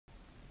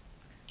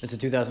It's a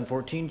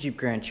 2014 Jeep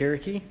Grand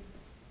Cherokee.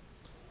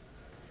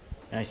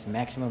 Nice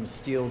maximum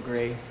steel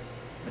gray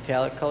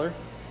metallic color.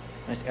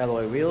 Nice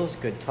alloy wheels,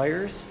 good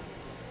tires.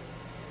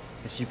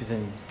 This Jeep is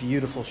in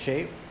beautiful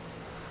shape.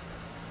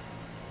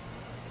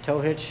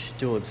 Tow hitch,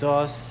 dual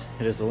exhaust.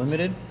 It is a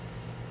limited.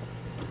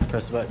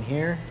 Press the button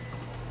here.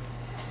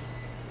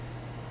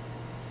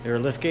 Your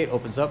liftgate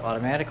opens up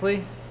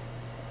automatically.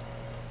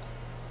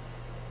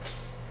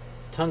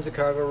 Tons of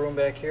cargo room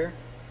back here.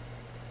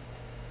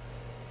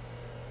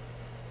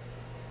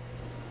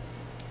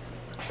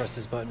 Press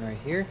this button right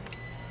here.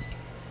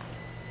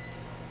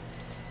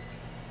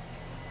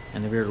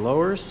 And the rear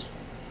lowers.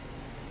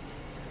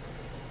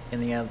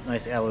 And the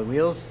nice alloy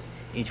wheels.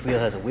 Each wheel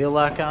has a wheel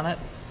lock on it.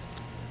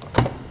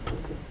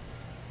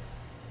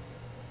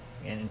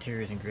 And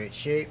interior is in great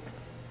shape.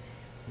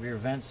 Rear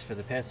vents for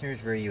the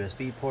passengers, rear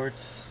USB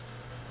ports,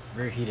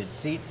 rear heated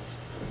seats.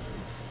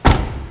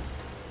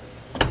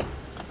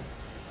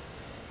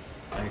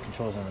 Audio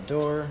controls on the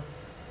door.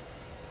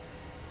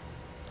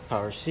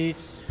 Power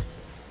seats.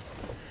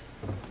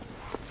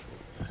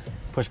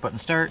 Push button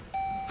start.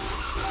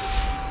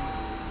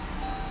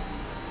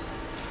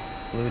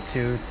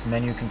 Bluetooth,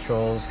 menu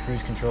controls,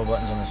 cruise control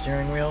buttons on the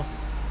steering wheel.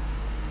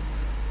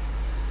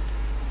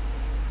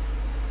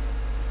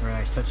 Very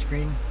nice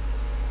touchscreen.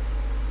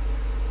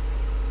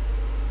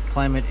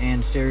 Climate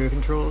and stereo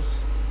controls.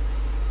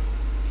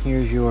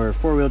 Here's your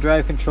four-wheel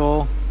drive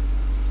control,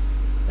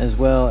 as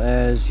well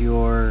as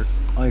all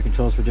your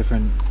controls for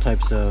different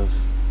types of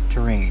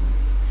terrain.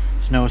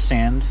 Snow,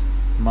 sand,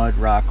 mud,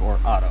 rock, or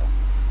auto.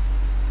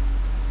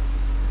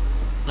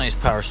 Nice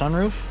power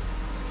sunroof.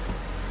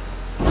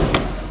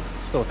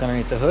 Let's go look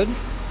underneath the hood.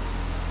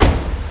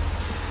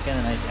 Again,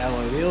 the nice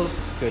alloy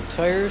wheels, good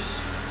tires.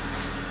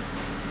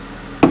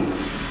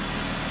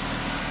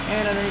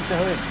 And underneath the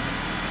hood,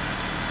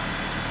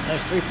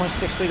 nice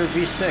 3.6 liter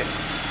V6.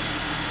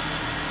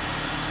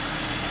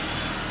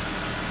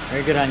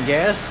 Very good on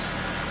gas,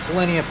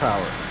 plenty of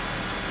power.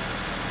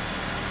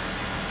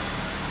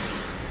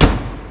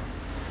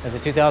 That's a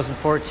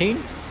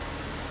 2014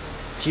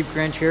 Jeep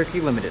Grand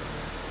Cherokee Limited.